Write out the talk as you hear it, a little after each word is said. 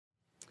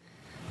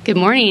Good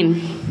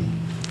morning.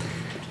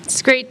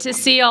 It's great to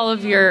see all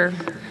of your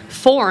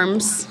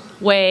forms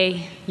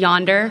way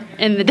yonder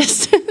in the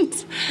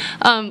distance.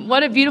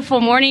 What a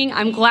beautiful morning.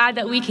 I'm glad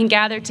that we can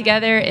gather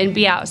together and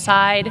be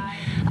outside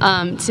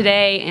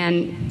today,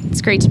 and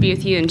it's great to be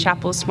with you in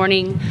chapel this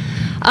morning.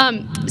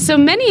 So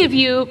many of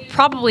you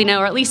probably know,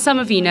 or at least some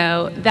of you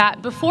know,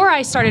 that before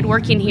I started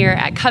working here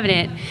at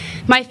Covenant,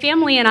 my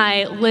family and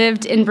I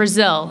lived in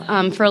Brazil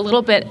for a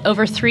little bit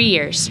over 3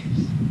 years.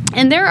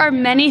 And there are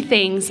many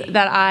things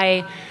that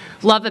I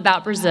love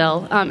about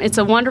Brazil. It's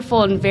a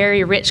wonderful and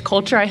very rich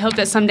culture. I hope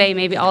that someday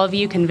maybe all of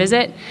you can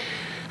visit.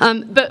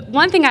 But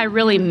one thing I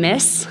really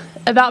miss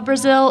about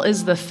Brazil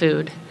is the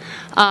food.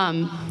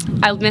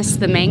 I miss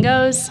the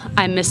mangoes.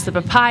 I miss the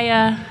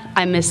papaya.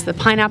 I miss the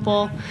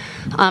pineapple.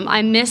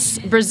 I miss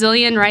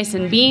Brazilian rice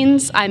and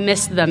beans. I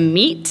miss the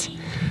meat.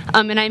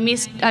 And I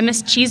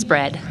miss cheese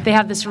bread. They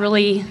have this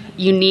really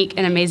unique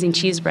and amazing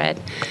cheese bread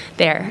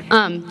there.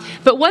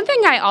 But one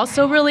thing I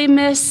also really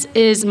miss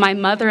is my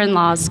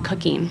mother-in-law's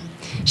cooking.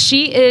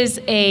 She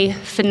is a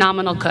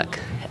phenomenal cook.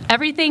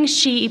 Everything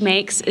she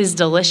makes is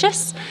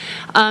delicious.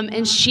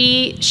 And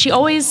she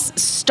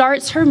always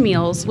starts her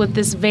meals with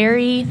this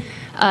very,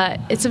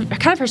 it's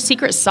kind of her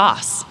secret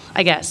sauce,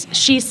 I guess.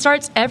 She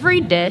starts every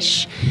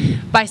dish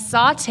by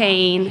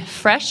sauteing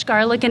fresh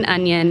garlic and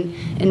onion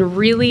in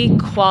really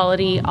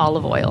quality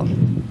olive oil.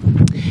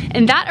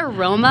 And that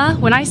aroma,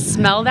 when I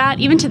smell that,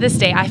 even to this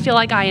day, I feel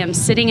like I am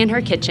sitting in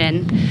her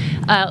kitchen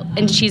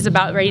and she's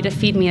about ready to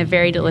feed me a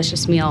very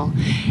delicious meal.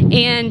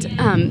 And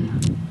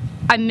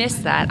I miss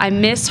that. I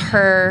miss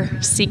her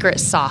secret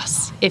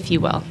sauce, if you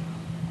will.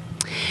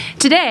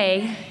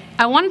 Today,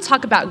 I want to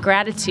talk about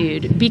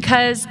gratitude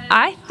because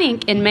I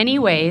think in many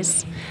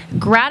ways,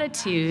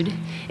 gratitude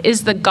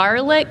is the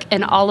garlic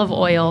and olive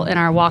oil in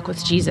our walk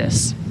with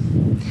Jesus.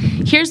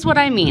 Here's what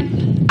I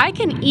mean. I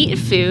can eat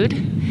food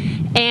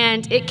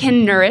and it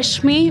can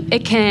nourish me,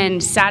 it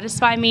can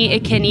satisfy me,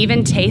 it can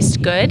even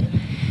taste good.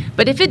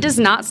 But if it does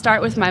not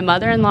start with my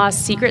mother-in-law's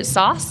secret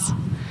sauce,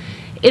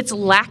 it's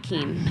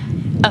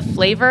lacking a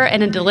flavor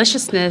and a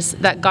deliciousness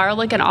that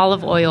garlic and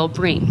olive oil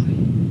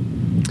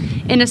bring.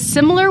 In a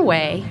similar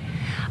way,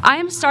 I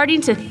am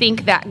starting to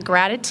think that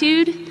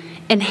gratitude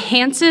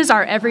enhances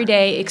our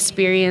everyday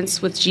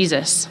experience with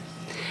Jesus.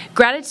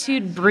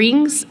 Gratitude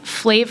brings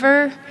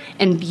flavor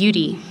and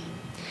beauty.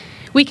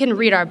 We can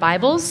read our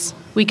Bibles,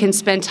 we can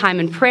spend time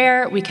in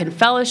prayer, we can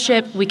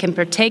fellowship, we can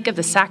partake of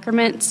the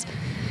sacraments,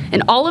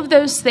 and all of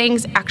those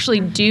things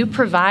actually do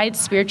provide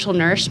spiritual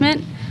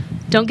nourishment.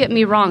 Don't get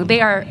me wrong,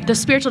 the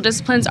spiritual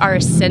disciplines are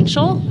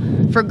essential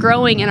for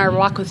growing in our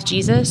walk with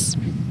Jesus.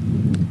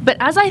 But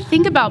as I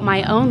think about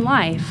my own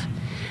life,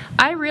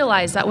 I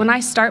realize that when I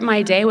start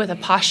my day with a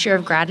posture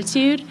of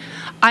gratitude,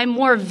 I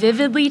more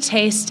vividly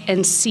taste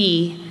and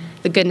see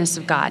the goodness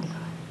of God.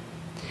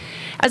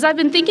 As I've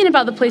been thinking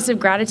about the place of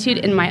gratitude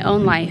in my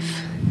own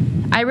life,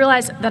 I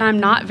realize that I'm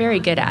not very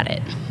good at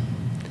it.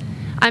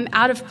 I'm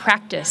out of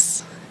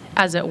practice,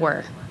 as it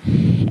were.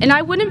 And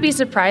I wouldn't be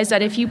surprised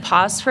that if you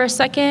pause for a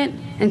second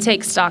and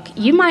take stock,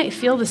 you might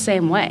feel the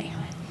same way.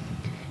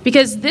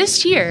 Because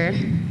this year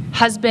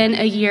has been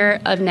a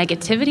year of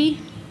negativity,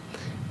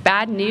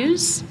 bad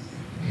news,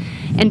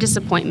 and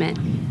disappointment.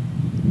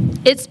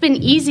 It's been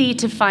easy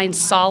to find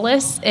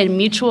solace in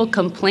mutual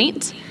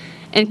complaint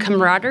and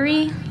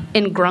camaraderie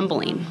in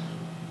grumbling.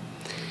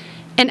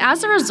 And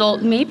as a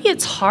result, maybe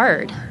it's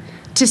hard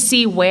to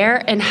see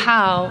where and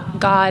how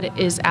God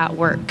is at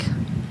work.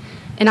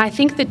 And I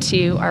think the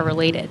two are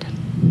related.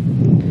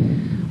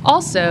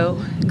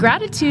 Also,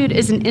 gratitude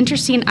is an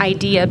interesting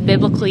idea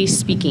biblically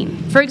speaking.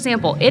 For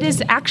example, it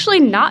is actually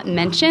not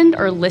mentioned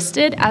or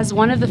listed as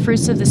one of the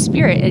fruits of the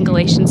Spirit in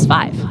Galatians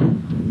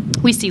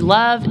 5. We see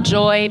love,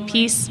 joy,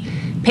 peace,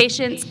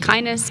 patience,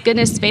 kindness,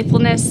 goodness,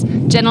 faithfulness,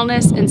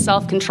 gentleness, and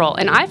self-control.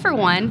 And I, for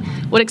one,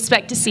 would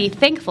expect to see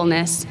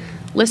thankfulness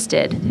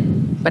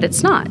listed, but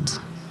it's not.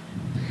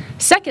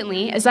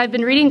 Secondly, as I've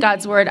been reading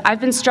God's Word,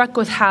 I've been struck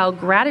with how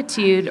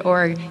gratitude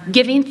or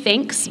giving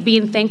thanks,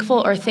 being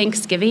thankful or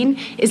thanksgiving,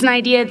 is an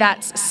idea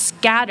that's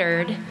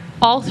scattered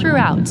all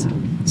throughout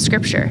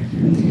Scripture.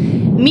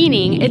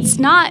 Meaning, there's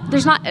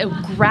not a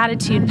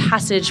gratitude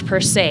passage per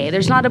se.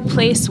 There's not a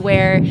place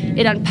where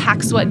it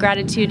unpacks what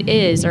gratitude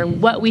is or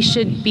what we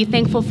should be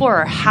thankful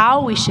for or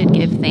how we should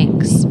give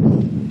thanks.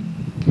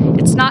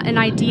 It's not an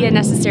idea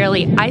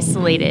necessarily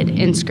isolated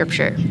in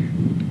Scripture.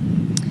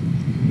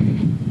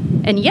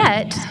 And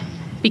yet,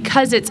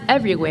 because it's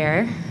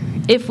everywhere,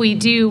 if we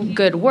do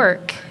good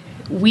work,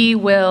 we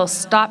will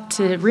stop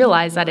to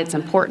realize that it's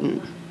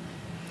important.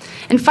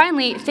 And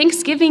finally,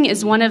 Thanksgiving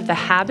is one of the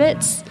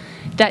habits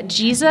that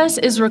Jesus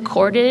is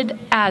recorded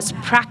as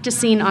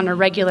practicing on a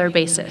regular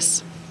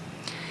basis.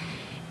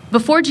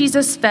 Before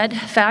Jesus fed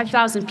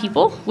 5,000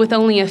 people with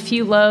only a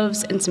few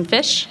loaves and some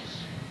fish,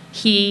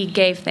 he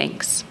gave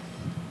thanks.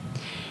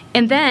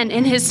 And then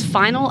in his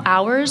final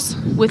hours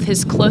with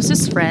his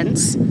closest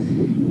friends,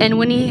 and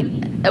when he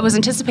was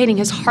anticipating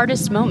his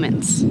hardest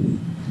moments,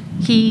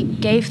 he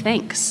gave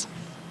thanks.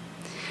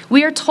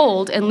 We are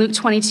told in Luke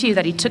 22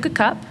 that he took a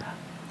cup,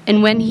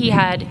 And when he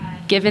had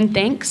given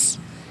thanks,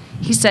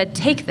 he said,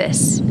 "Take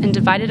this and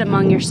divide it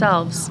among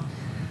yourselves.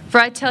 For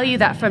I tell you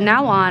that from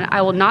now on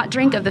I will not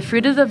drink of the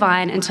fruit of the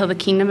vine until the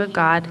kingdom of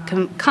God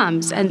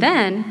comes." And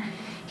then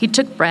he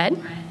took bread,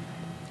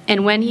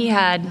 and when he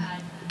had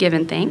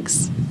given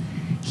thanks,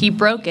 he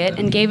broke it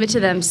and gave it to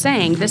them,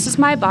 saying, "This is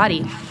my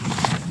body,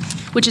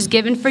 which is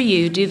given for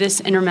you. Do this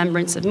in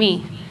remembrance of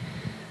me."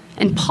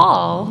 And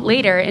Paul,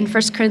 later in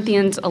 1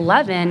 Corinthians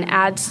 11,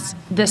 adds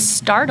this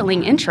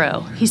startling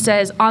intro. He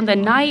says, "On the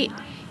night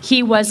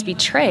he was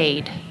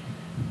betrayed,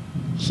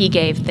 he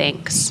gave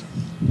thanks."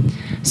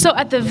 So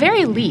at the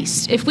very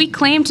least, if we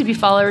claim to be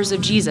followers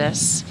of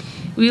Jesus,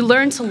 we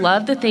learn to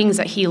love the things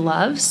that he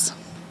loves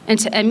and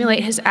to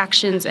emulate his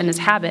actions and his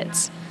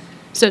habits.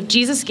 So if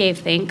Jesus gave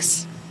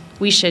thanks,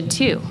 we should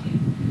too.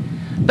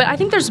 But I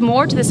think there's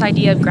more to this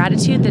idea of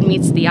gratitude than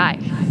meets the eye.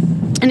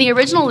 In the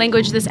original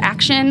language, this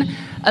action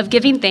of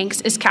giving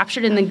thanks is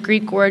captured in the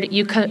Greek word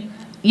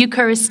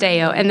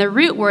eucharisteo, and the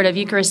root word of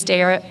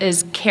eucharisteo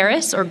is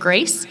charis, or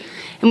grace,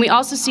 and we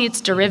also see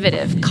its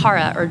derivative,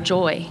 chara, or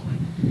joy.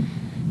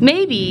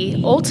 Maybe,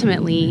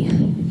 ultimately,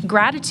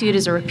 gratitude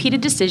is a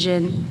repeated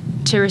decision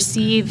to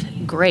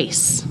receive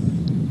grace,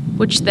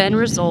 which then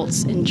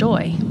results in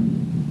joy.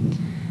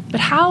 But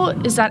how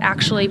is that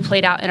actually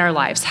played out in our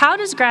lives? How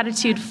does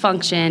gratitude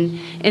function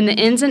in the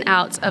ins and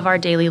outs of our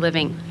daily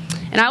living?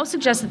 And I will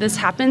suggest that this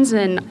happens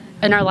in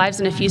our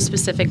lives in a few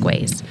specific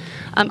ways.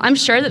 I'm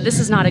sure that this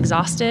is not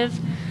exhaustive,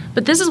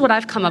 but this is what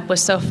I've come up with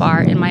so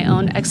far in my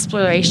own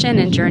exploration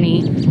and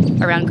journey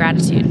around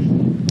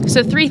gratitude.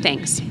 So 3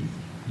 things.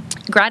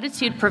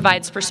 Gratitude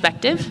provides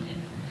perspective,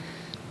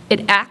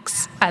 it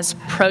acts as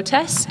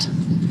protest,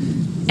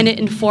 and it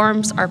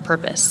informs our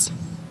purpose.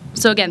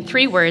 So again,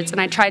 3 words, and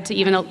I tried to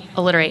even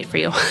alliterate for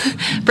you.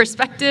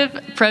 Perspective,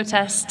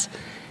 protest,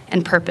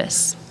 and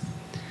purpose.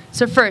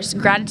 So first,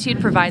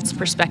 gratitude provides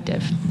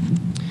perspective.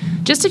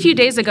 Just a few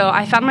days ago,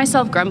 I found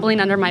myself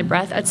grumbling under my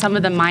breath at some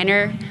of the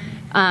minor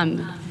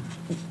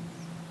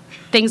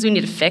things we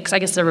need to fix, I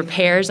guess the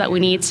repairs that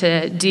we need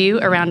to do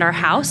around our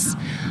house.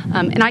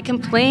 And I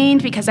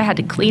complained because I had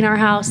to clean our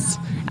house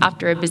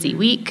after a busy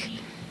week.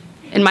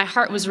 And my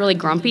heart was really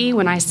grumpy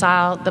when I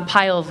saw the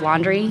pile of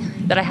laundry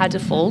that I had to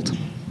fold.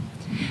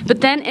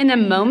 But then in a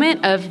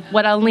moment of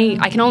what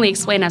I can only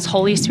explain as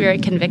Holy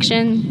Spirit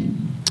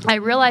conviction, I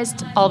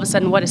realized all of a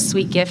sudden what a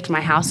sweet gift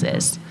my house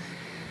is.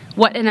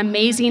 What an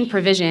amazing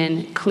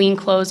provision clean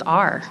clothes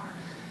are.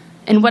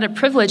 And what a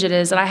privilege it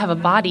is that I have a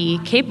body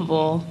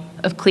capable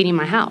of cleaning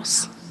my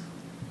house.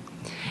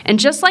 And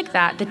just like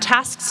that, the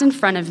tasks in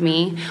front of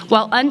me,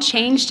 while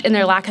unchanged in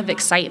their lack of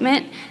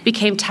excitement,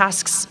 became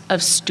tasks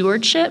of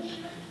stewardship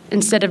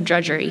instead of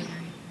drudgery.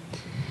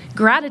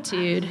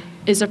 Gratitude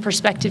is a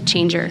perspective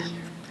changer.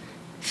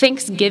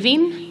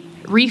 Thanksgiving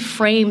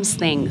reframes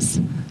things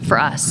for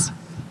us.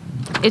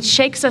 It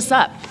shakes us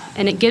up,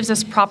 and it gives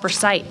us proper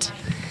sight.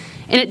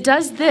 And it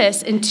does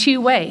this in 2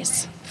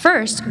 ways.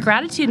 First,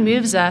 gratitude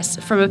moves us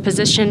from a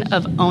position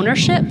of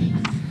ownership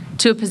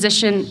to a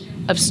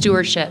position of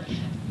stewardship.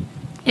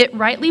 It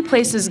rightly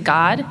places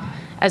God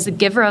as the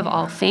giver of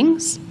all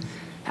things,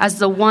 as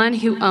the one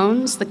who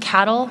owns the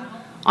cattle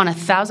on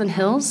 1,000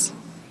 hills,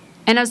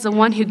 and as the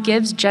one who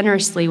gives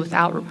generously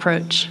without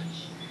reproach.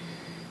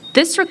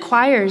 This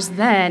requires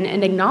then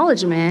an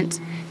acknowledgement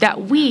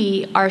that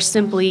we are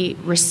simply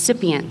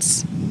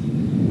recipients.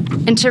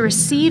 And to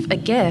receive a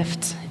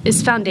gift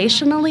is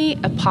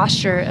foundationally a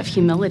posture of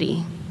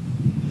humility.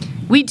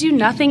 We do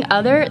nothing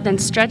other than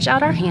stretch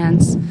out our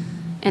hands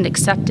and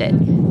accept it.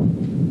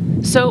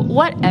 So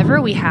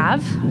whatever we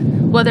have,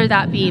 whether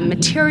that be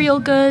material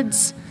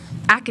goods,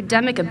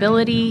 academic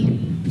ability,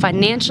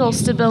 financial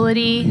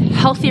stability,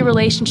 healthy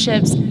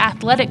relationships,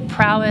 athletic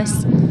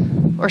prowess,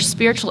 or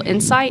spiritual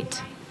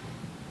insight,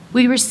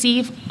 we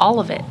receive all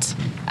of it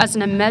as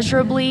an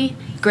immeasurably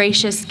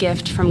gracious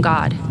gift from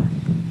God.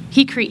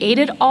 He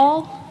created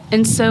all,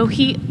 and so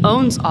he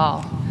owns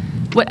all.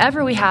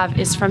 Whatever we have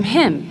is from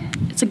him.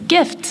 It's a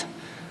gift,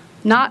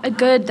 not a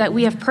good that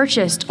we have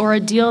purchased or a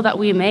deal that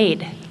we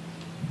made.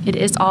 It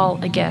is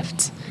all a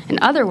gift. In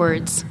other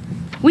words,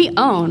 we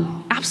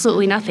own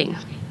absolutely nothing.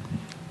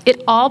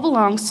 It all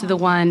belongs to the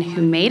one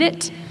who made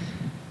it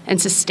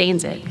and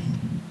sustains it.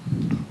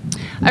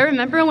 I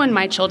remember when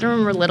my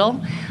children were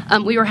little,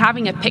 we were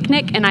having a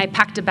picnic, and I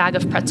packed a bag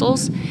of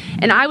pretzels,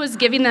 and I was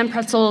giving them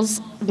pretzels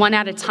one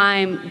at a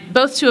time,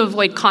 both to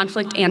avoid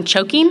conflict and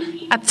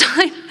choking at the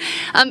time.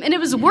 And it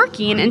was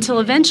working until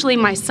eventually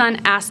my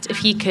son asked if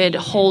he could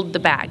hold the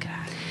bag.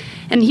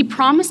 And he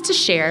promised to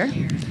share,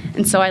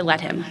 and so I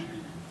let him.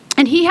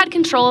 And he had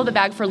control of the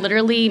bag for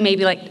literally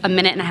maybe like a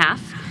minute and a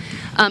half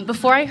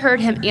before I heard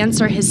him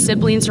answer his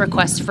siblings'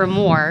 request for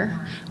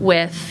more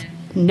with,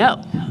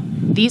 "No,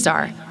 these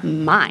are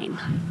mine."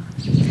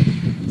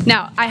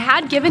 Now, I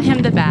had given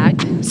him the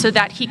bag so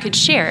that he could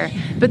share,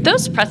 but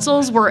those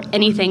pretzels were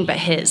anything but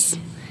his.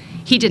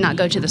 He did not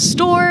go to the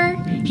store,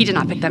 he did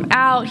not pick them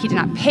out, he did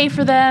not pay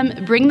for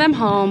them, bring them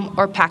home,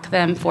 or pack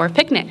them for a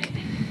picnic.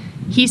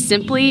 He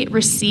simply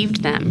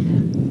received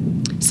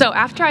them. So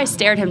after I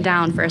stared him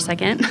down for a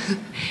second,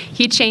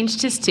 he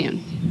changed his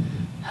tune.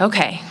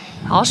 "Okay,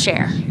 I'll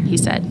share," he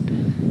said.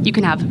 "You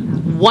can have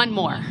one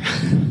more."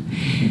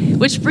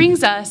 Which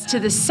brings us to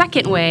the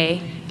second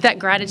way that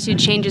gratitude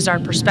changes our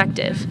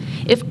perspective.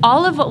 If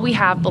all of what we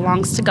have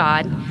belongs to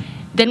God,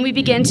 then we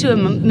begin to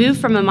move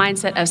from a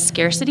mindset of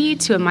scarcity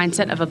to a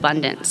mindset of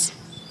abundance.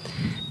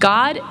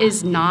 God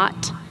is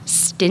not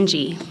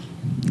stingy.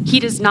 He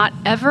does not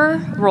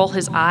ever roll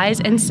his eyes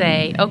and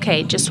say,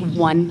 "Okay, just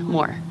one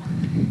more."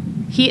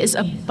 He is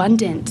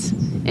abundant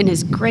in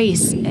his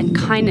grace and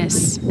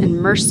kindness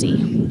and mercy.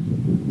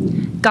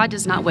 God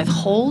does not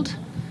withhold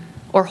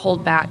or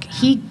hold back.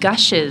 He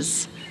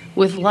gushes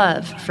with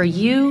love for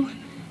you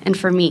and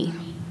for me.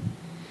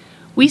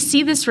 We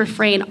see this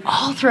refrain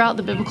all throughout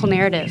the biblical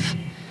narrative.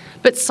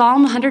 But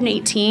Psalm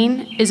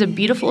 118 is a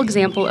beautiful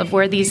example of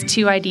where these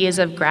two ideas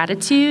of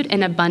gratitude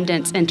and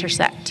abundance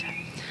intersect.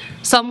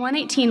 Psalm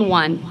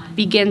 118:1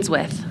 begins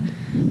with,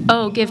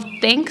 "Oh, give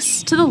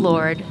thanks to the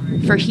Lord,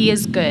 for he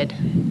is good,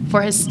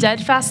 for his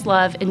steadfast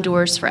love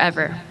endures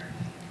forever.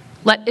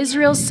 Let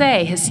Israel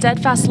say, his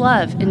steadfast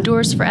love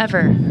endures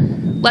forever.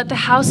 Let the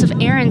house of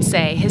Aaron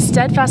say, his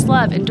steadfast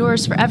love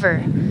endures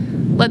forever.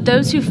 Let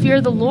those who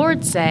fear the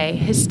Lord say,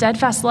 his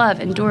steadfast love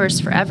endures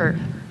forever."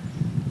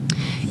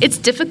 It's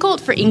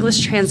difficult for English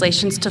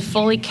translations to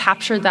fully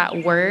capture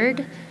that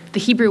word, the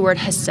Hebrew word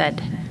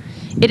hesed.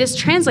 It is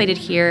translated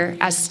here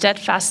as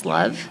steadfast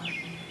love,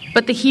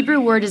 but the Hebrew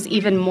word is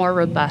even more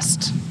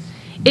robust.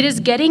 It is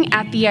getting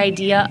at the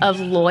idea of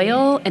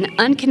loyal and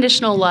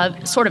unconditional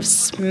love sort of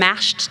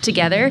smashed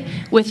together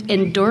with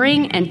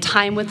enduring and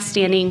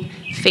time-withstanding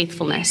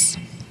faithfulness.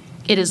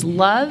 It is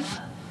love,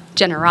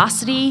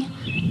 generosity,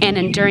 and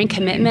enduring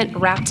commitment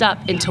wrapped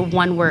up into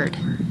one word.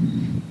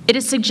 It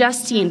is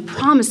suggesting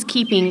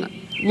promise-keeping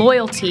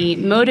loyalty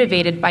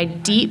motivated by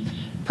deep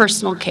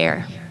personal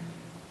care.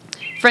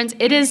 Friends,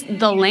 it is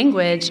the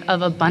language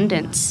of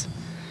abundance.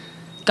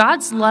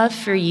 God's love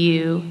for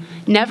you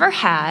never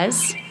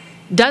has,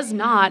 does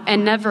not,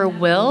 and never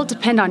will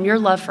depend on your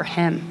love for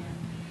him.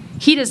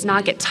 He does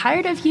not get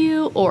tired of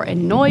you or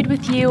annoyed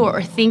with you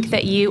or think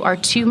that you are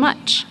too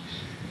much.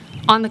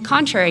 On the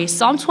contrary,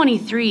 Psalm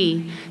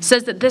 23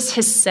 says that this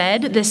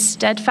hesed, this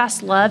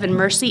steadfast love and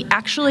mercy,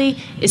 actually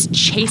is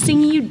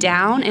chasing you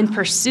down and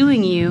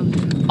pursuing you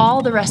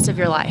all the rest of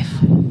your life.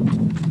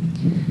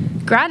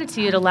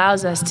 Gratitude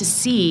allows us to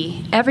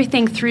see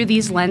everything through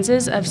these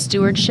lenses of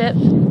stewardship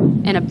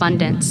and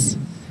abundance.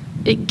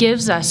 It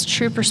gives us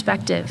true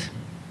perspective.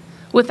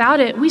 Without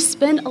it, we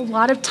spend a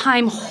lot of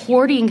time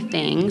hoarding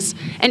things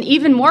and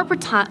even more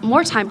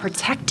time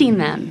protecting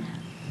them.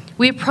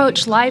 We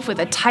approach life with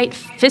a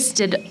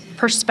tight-fisted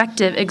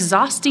perspective,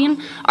 exhausting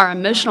our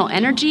emotional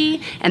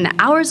energy and the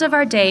hours of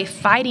our day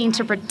fighting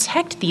to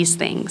protect these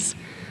things.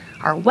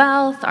 Our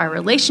wealth, our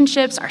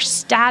relationships, our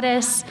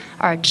status,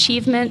 our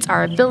achievements,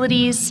 our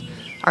abilities,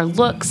 our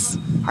looks,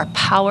 our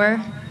power,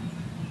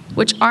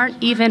 which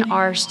aren't even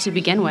ours to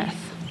begin with.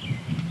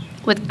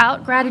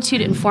 Without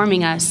gratitude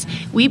informing us,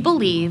 we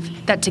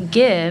believe that to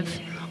give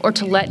or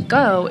to let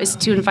go is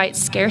to invite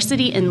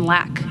scarcity and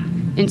lack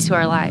into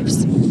our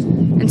lives.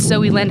 And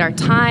so we lend our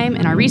time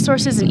and our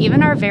resources and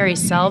even our very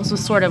selves with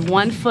sort of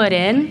one foot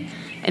in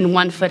and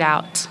one foot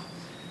out.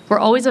 We're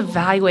always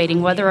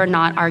evaluating whether or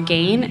not our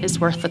gain is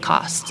worth the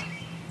cost.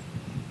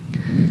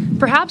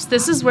 Perhaps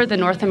this is where the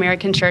North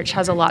American church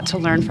has a lot to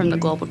learn from the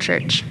global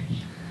church.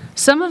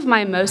 Some of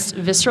my most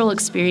visceral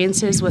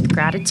experiences with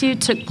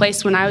gratitude took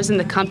place when I was in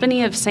the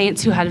company of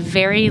saints who had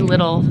very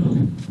little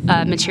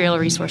material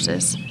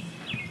resources.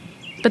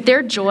 But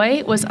their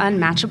joy was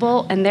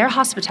unmatchable, and their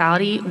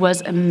hospitality was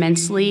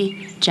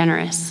immensely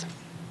generous.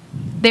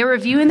 They were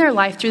viewing their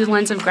life through the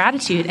lens of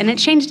gratitude, and it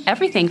changed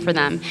everything for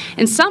them.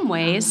 In some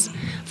ways,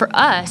 for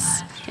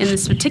us, in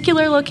this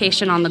particular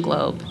location on the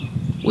globe,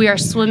 we are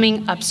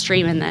swimming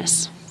upstream in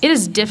this. It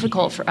is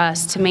difficult for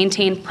us to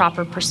maintain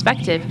proper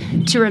perspective,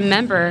 to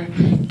remember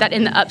that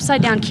in the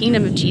upside-down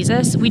kingdom of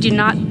Jesus, we do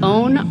not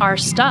own our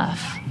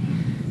stuff.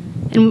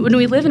 And when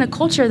we live in a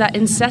culture that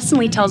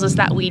incessantly tells us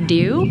that we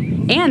do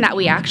and that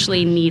we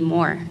actually need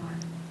more.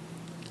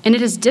 And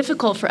it is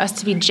difficult for us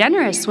to be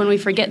generous when we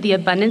forget the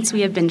abundance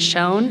we have been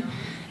shown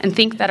and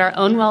think that our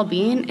own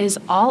well-being is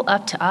all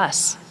up to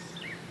us.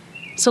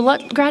 So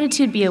let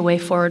gratitude be a way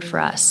forward for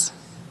us.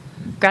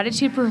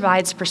 Gratitude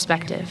provides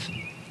perspective.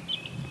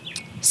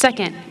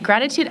 Second,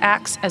 gratitude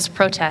acts as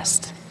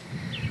protest.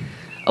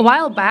 A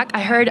while back,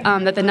 I heard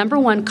that the number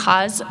one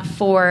cause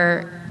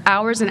for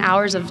hours and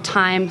hours of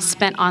time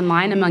spent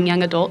online among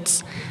young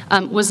adults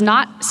was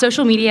not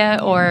social media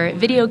or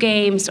video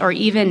games or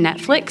even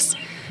Netflix,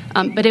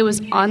 but it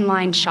was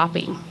online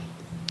shopping.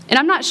 And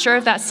I'm not sure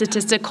if that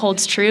statistic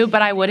holds true,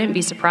 but I wouldn't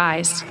be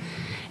surprised.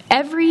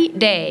 Every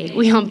day,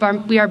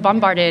 we are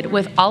bombarded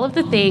with all of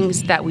the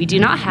things that we do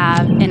not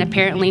have and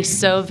apparently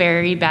so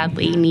very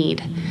badly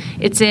need.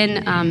 It's in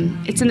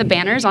the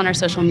banners on our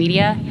social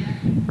media,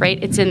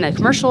 right? It's in the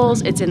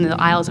commercials. It's in the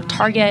aisles of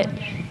Target.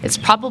 It's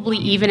probably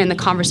even in the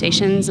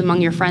conversations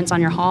among your friends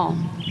on your hall.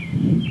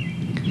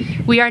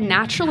 We are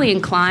naturally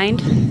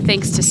inclined,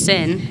 thanks to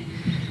sin,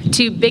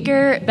 to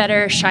bigger,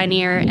 better,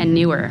 shinier, and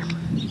newer.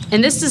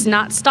 And this does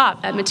not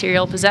stop at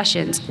material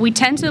possessions. We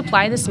tend to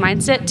apply this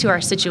mindset to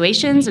our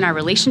situations and our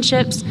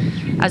relationships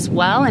as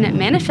well, and it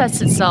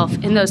manifests itself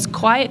in those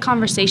quiet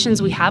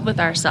conversations we have with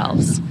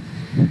ourselves.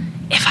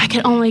 If I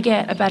could only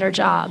get a better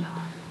job,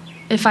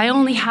 if I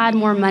only had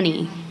more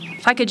money,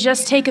 if I could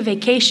just take a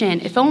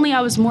vacation, if only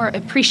I was more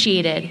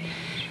appreciated,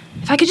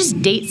 if I could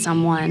just date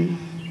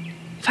someone,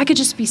 if I could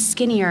just be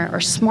skinnier or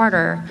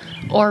smarter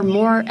or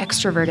more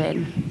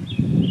extroverted.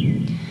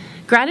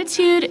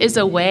 Gratitude is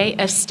a way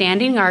of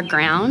standing our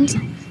ground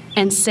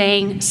and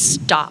saying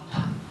stop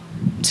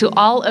to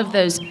all of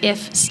those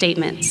if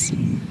statements.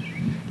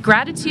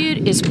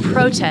 Gratitude is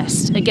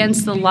protest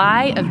against the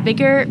lie of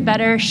bigger,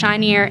 better,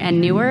 shinier,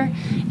 and newer,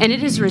 and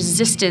it is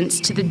resistance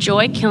to the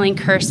joy-killing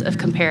curse of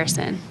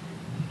comparison.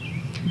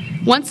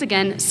 Once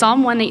again,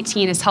 Psalm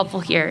 118 is helpful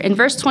here. In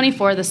verse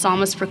 24, the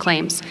psalmist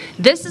proclaims,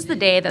 "This is the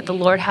day that the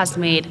Lord has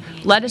made.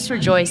 Let us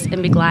rejoice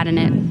and be glad in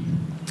it."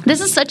 This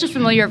is such a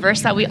familiar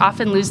verse that we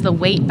often lose the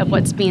weight of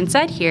what's being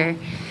said here,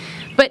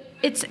 but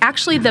it's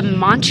actually the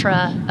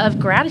mantra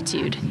of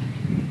gratitude.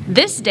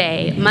 This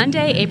day,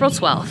 Monday, April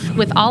 12th,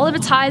 with all of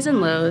its highs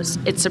and lows,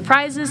 its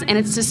surprises and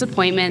its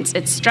disappointments,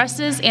 its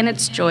stresses and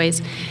its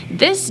joys,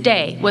 this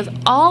day, with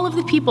all of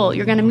the people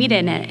you're going to meet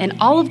in it, and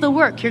all of the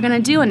work you're going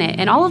to do in it,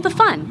 and all of the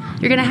fun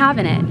you're going to have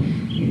in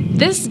it,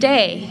 this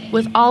day,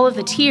 with all of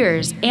the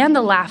tears and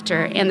the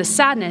laughter and the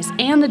sadness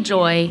and the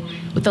joy,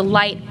 with the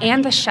light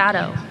and the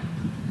shadow,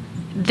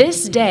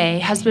 this day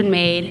has been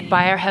made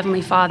by our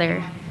Heavenly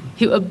Father,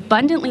 who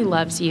abundantly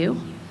loves you,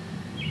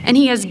 and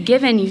He has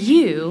given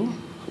you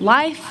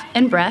life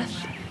and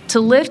breath to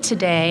live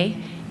today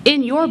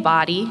in your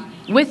body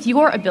with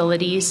your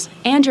abilities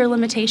and your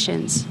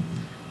limitations.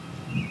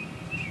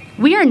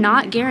 We are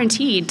not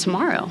guaranteed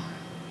tomorrow.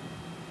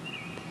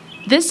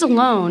 This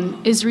alone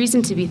is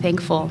reason to be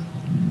thankful.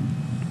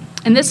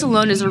 And this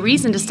alone is a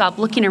reason to stop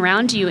looking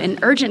around you in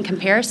urgent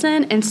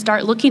comparison and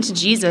start looking to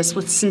Jesus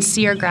with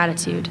sincere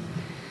gratitude.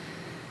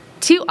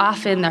 Too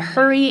often, the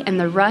hurry and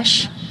the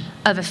rush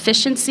of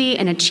efficiency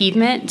and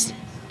achievement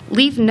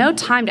leave no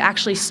time to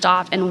actually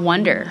stop and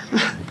wonder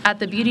at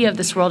the beauty of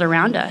this world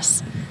around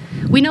us.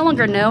 We no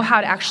longer know how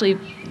to actually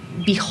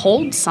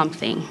behold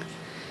something.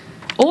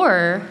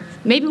 Or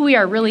maybe we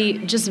are really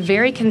just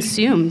very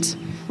consumed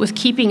with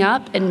keeping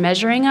up and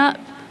measuring up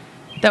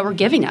that we're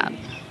giving up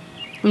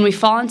when we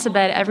fall into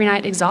bed every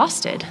night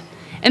exhausted.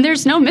 And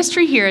there's no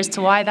mystery here as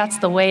to why that's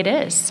the way it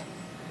is.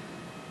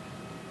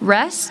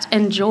 Rest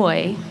and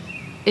joy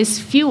is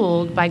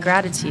fueled by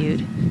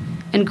gratitude,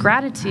 and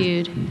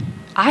gratitude,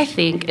 I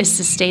think, is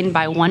sustained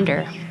by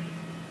wonder.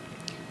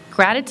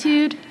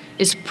 Gratitude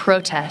is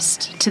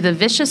protest to the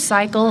vicious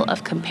cycle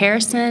of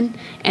comparison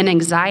and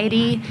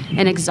anxiety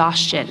and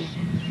exhaustion.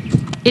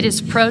 It is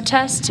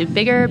protest to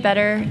bigger,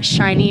 better,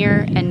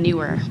 shinier, and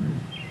newer.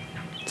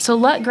 So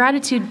let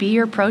gratitude be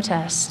your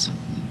protest.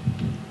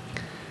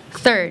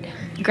 Third,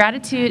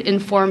 gratitude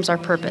informs our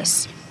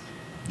purpose.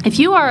 If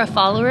you are a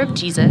follower of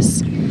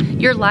Jesus,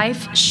 your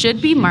life should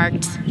be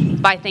marked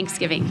by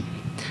thanksgiving.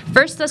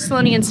 1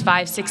 Thessalonians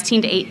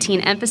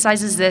 5:16-18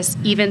 emphasizes this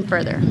even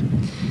further.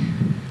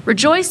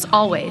 Rejoice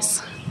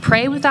always,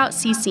 pray without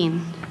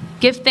ceasing,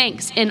 give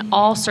thanks in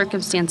all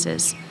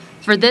circumstances,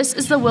 for this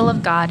is the will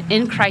of God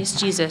in Christ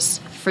Jesus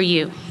for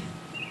you.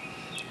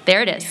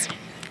 There it is.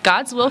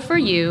 God's will for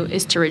you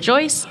is to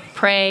rejoice,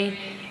 pray,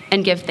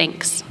 and give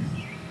thanks.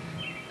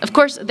 Of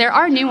course, there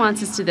are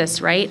nuances to this,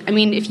 right? I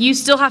mean, if you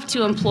still have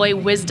to employ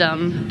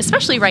wisdom,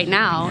 especially right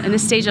now in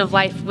this stage of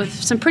life with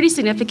some pretty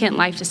significant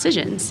life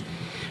decisions.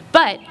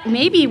 But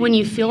maybe when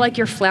you feel like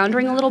you're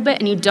floundering a little bit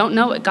and you don't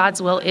know what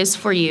God's will is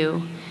for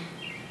you,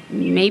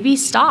 maybe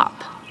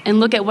stop and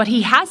look at what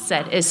He has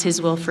said is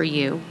His will for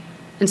you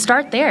and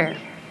start there.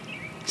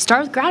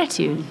 Start with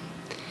gratitude.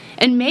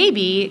 And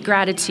maybe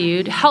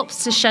gratitude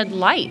helps to shed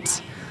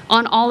light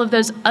on all of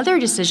those other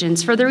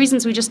decisions for the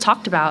reasons we just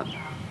talked about.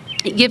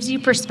 It gives you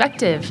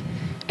perspective,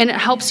 and it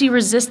helps you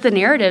resist the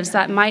narratives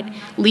that might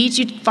lead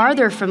you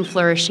farther from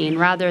flourishing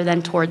rather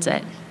than towards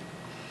it.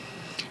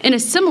 In a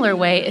similar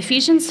way,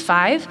 Ephesians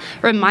 5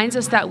 reminds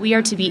us that we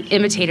are to be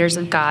imitators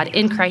of God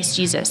in Christ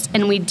Jesus,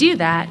 and we do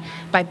that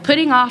by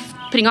putting off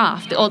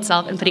the old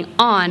self and putting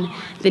on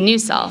the new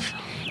self.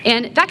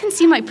 And that can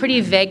seem like pretty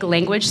vague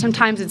language.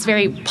 Sometimes it's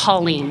very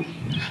Pauline,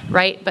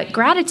 right? But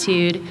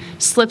gratitude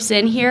slips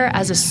in here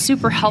as a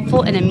super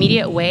helpful and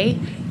immediate way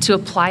to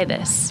apply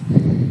this.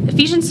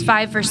 Ephesians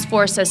 5 verse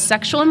 4 says,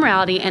 "Sexual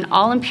immorality and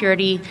all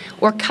impurity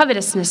or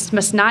covetousness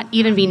must not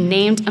even be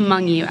named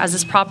among you, as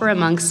is proper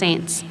among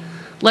saints.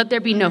 Let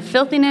there be no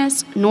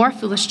filthiness, nor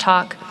foolish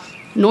talk,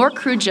 nor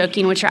crude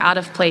joking, which are out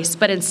of place,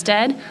 but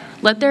instead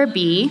let there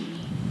be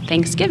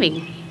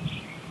thanksgiving."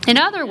 In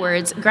other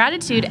words,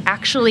 gratitude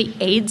actually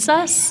aids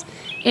us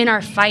in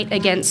our fight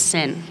against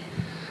sin.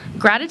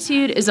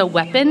 Gratitude is a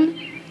weapon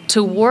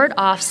to ward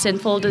off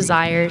sinful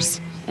desires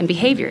and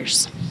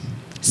behaviors.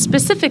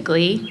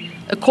 Specifically,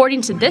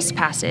 according to this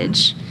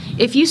passage,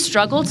 If you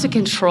struggle to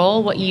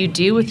control what you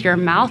do with your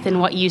mouth and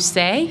what you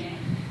say,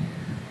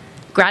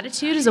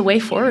 gratitude is a way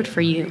forward for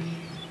you.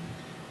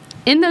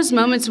 In those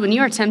moments when you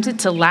are tempted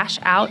to lash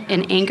out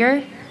in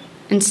anger,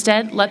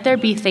 instead, let there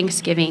be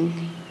thanksgiving.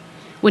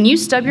 When you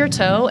stub your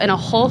toe and a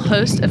whole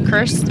host of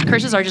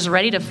curses are just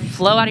ready to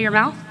flow out of your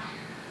mouth,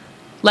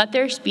 let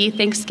there be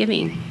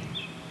thanksgiving.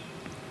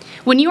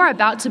 When you are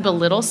about to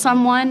belittle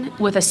someone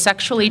with a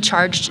sexually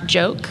charged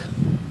joke,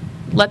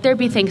 let there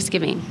be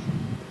thanksgiving.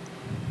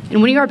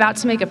 And when you are about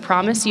to make a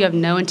promise you have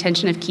no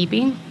intention of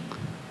keeping,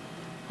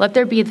 let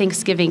there be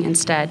thanksgiving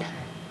instead.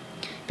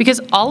 Because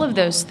all of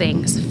those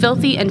things,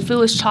 filthy and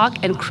foolish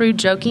talk and crude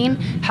joking,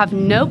 have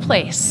no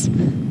place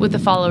with the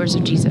followers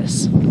of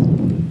Jesus.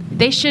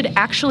 They should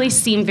actually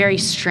seem very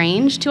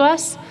strange to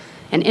us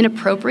and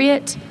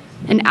inappropriate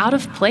and out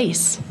of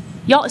place.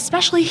 Y'all,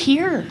 especially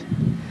here.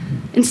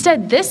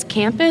 Instead, this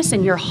campus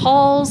and your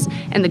halls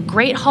and the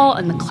Great Hall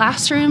and the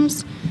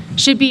classrooms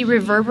should be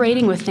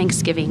reverberating with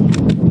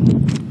thanksgiving.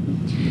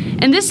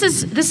 And this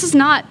is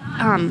not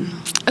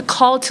a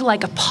call to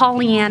like a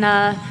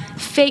Pollyanna,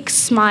 fake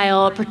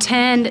smile,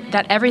 pretend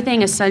that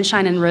everything is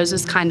sunshine and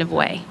roses kind of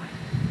way.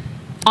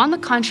 On the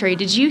contrary,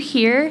 did you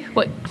hear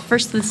what 1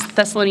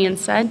 Thessalonians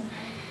said?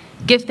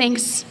 Give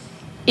thanks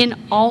in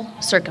all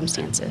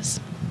circumstances.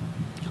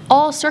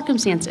 All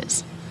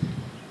circumstances.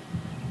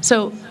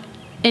 So,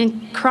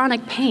 in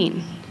chronic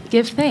pain,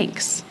 give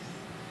thanks.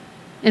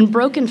 In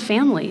broken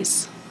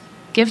families,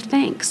 give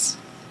thanks.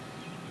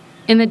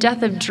 In the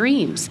death of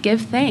dreams,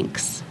 give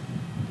thanks.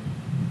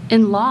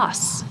 In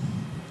loss,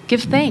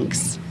 give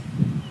thanks.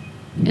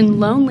 In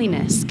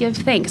loneliness, give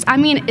thanks. I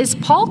mean, is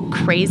Paul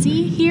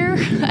crazy here?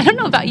 I don't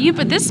know about you,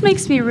 but this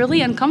makes me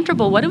really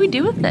uncomfortable. What do we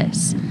do with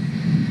this?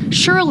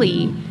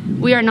 Surely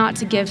we are not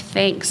to give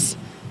thanks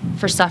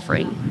for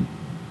suffering.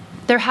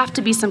 There have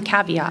to be some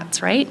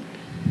caveats, right?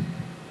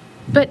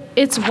 But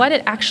it's what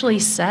it actually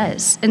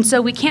says. And so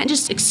we can't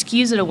just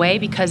excuse it away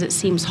because it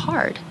seems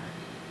hard.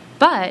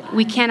 But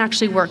we can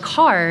actually work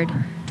hard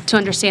to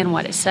understand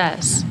what it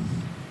says.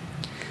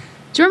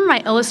 Do you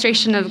remember my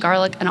illustration of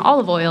garlic and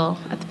olive oil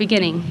at the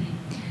beginning?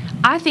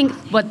 I think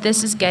what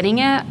this is getting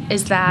at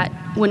is that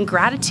when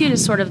gratitude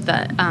is sort of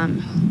the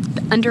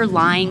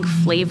underlying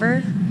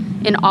flavor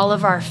in all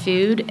of our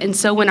food, and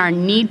so when our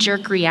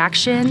knee-jerk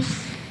reaction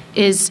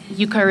is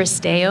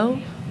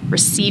Eucharisteo,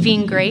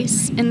 receiving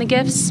grace in the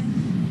gifts,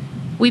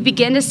 we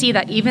begin to see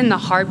that even the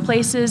hard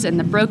places and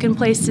the broken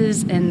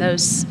places and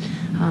those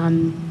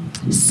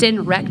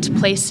sin-wrecked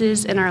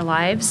places in our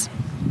lives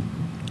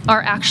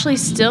are actually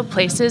still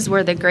places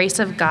where the grace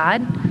of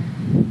God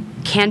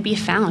can be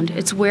found.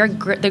 It's where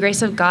the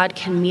grace of God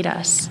can meet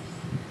us.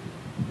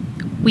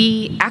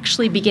 We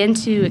actually begin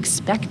to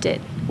expect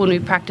it when we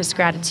practice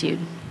gratitude.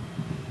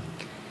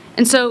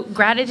 And so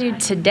gratitude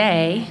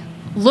today,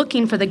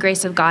 looking for the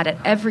grace of God at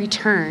every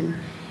turn,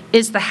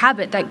 is the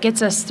habit that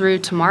gets us through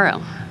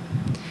tomorrow.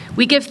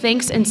 We give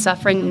thanks in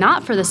suffering,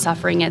 not for the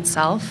suffering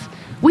itself.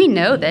 We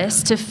know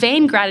this. To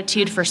feign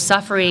gratitude for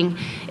suffering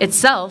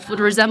itself would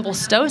resemble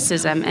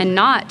stoicism and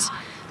not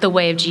the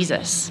way of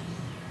Jesus.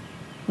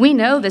 We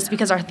know this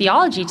because our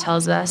theology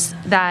tells us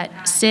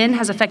that sin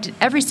has affected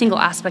every single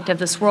aspect of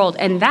this world,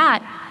 and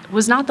that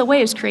was not the way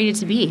it was created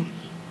to be.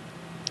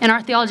 And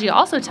our theology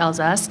also tells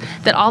us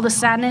that all the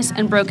sadness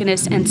and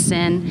brokenness and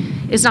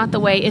sin is not the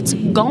way it's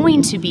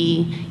going to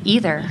be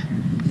either.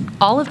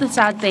 All of the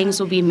sad things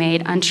will be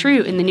made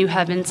untrue in the new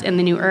heavens and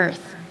the new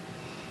earth.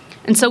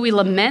 And so we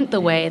lament the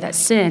way that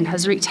sin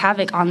has wreaked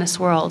havoc on this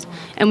world,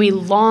 and we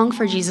long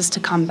for Jesus to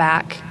come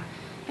back,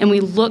 and we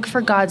look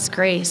for God's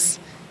grace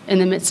in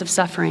the midst of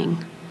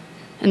suffering.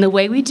 And the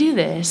way we do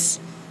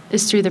this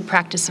is through the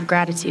practice of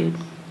gratitude.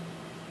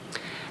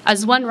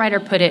 As one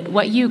writer put it,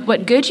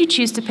 what good you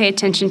choose to pay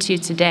attention to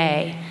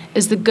today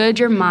is the good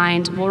your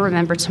mind will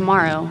remember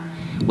tomorrow,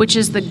 which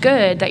is the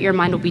good that your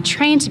mind will be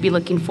trained to be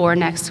looking for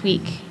next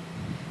week.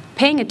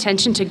 Paying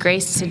attention to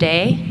grace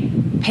today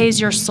pays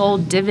your soul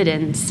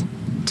dividends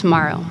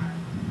tomorrow.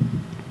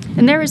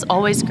 And there is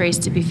always grace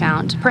to be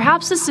found.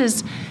 Perhaps this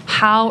is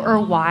how or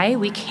why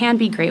we can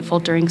be grateful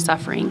during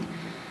suffering.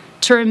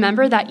 To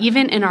remember that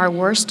even in our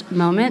worst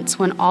moments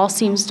when all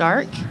seems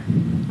dark,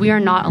 we are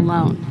not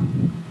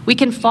alone. We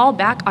can fall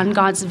back on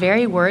God's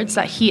very words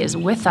that He is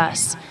with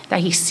us, that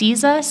He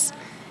sees us,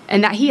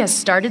 and that He has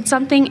started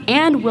something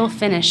and will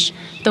finish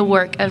the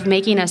work of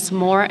making us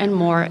more and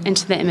more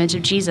into the image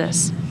of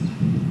Jesus.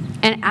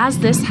 And as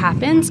this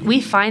happens,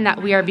 we find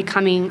that we are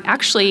becoming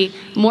actually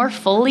more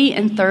fully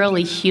and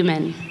thoroughly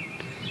human.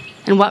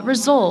 And what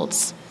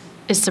results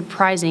is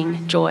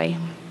surprising joy.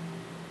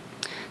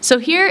 So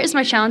here is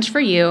my challenge for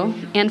you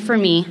and for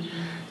me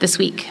this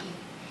week.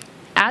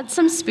 Add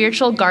some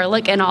spiritual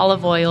garlic and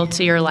olive oil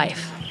to your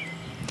life.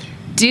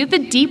 Do the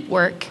deep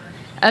work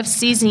of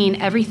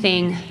seasoning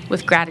everything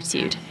with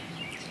gratitude.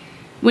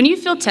 When you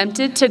feel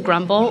tempted to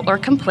grumble or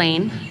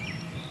complain,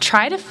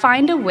 try to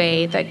find a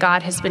way that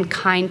God has been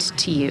kind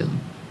to you.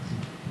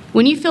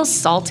 When you feel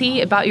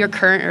salty about your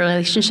current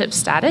relationship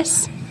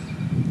status,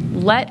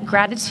 let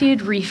gratitude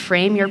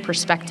reframe your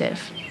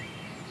perspective.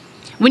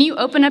 When you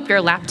open up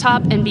your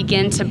laptop and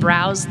begin to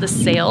browse the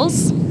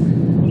sales,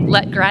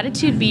 let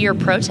gratitude be your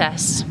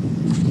protest.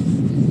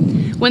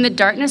 When the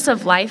darkness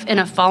of life in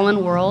a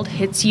fallen world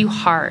hits you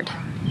hard,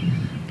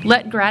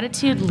 let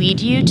gratitude lead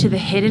you to the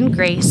hidden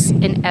grace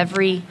in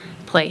every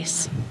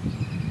place.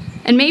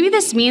 And maybe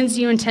this means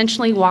you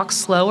intentionally walk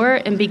slower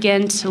and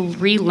begin to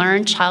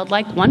relearn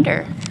childlike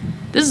wonder.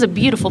 This is a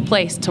beautiful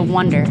place to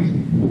wonder.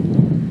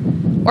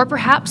 Or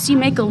perhaps you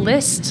make a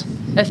list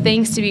of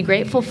things to be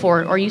grateful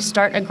for, or you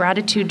start a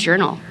gratitude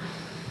journal.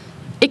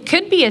 It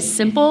could be as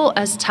simple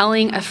as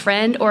telling a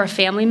friend or a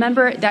family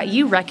member that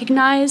you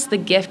recognize the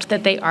gift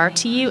that they are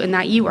to you and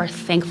that you are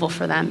thankful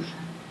for them.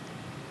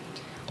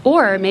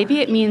 Or maybe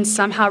it means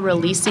somehow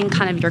releasing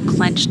kind of your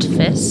clenched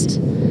fist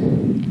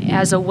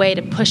as a way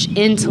to push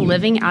into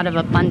living out of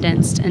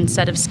abundance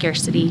instead of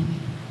scarcity.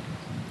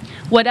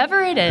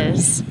 Whatever it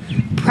is,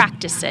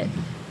 practice it.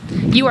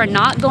 You are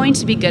not going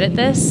to be good at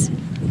this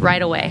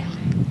right away.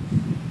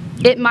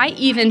 It might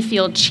even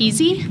feel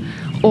cheesy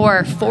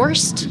or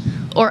forced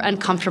or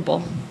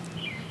uncomfortable,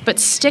 but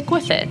stick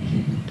with it.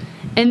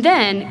 And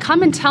then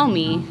come and tell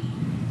me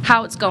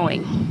how it's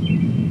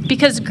going.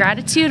 Because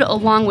gratitude,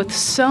 along with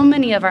so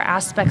many of our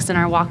aspects in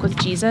our walk with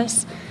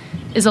Jesus,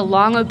 is a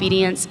long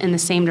obedience in the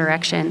same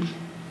direction.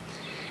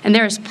 And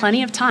there is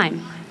plenty of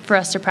time for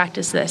us to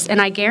practice this.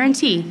 And I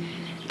guarantee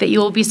that you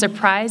will be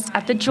surprised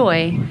at the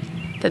joy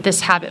that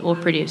this habit will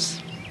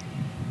produce.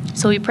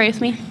 So will you pray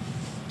with me?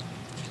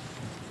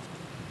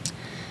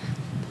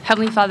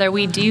 Heavenly Father,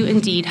 we do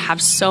indeed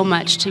have so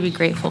much to be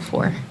grateful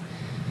for.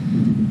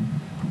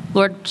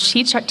 Lord,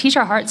 teach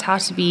our hearts how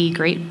to be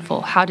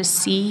grateful, how to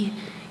see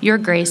your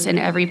grace in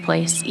every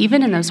place,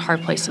 even in those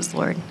hard places,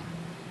 Lord.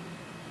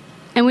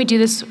 And we do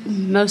this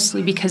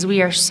mostly because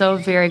we are so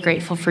very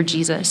grateful for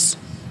Jesus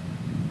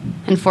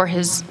and for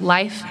his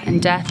life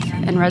and death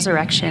and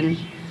resurrection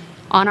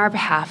on our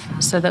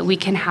behalf so that we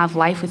can have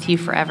life with you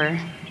forever.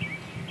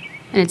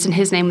 And it's in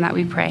his name that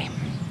we pray.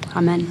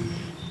 Amen.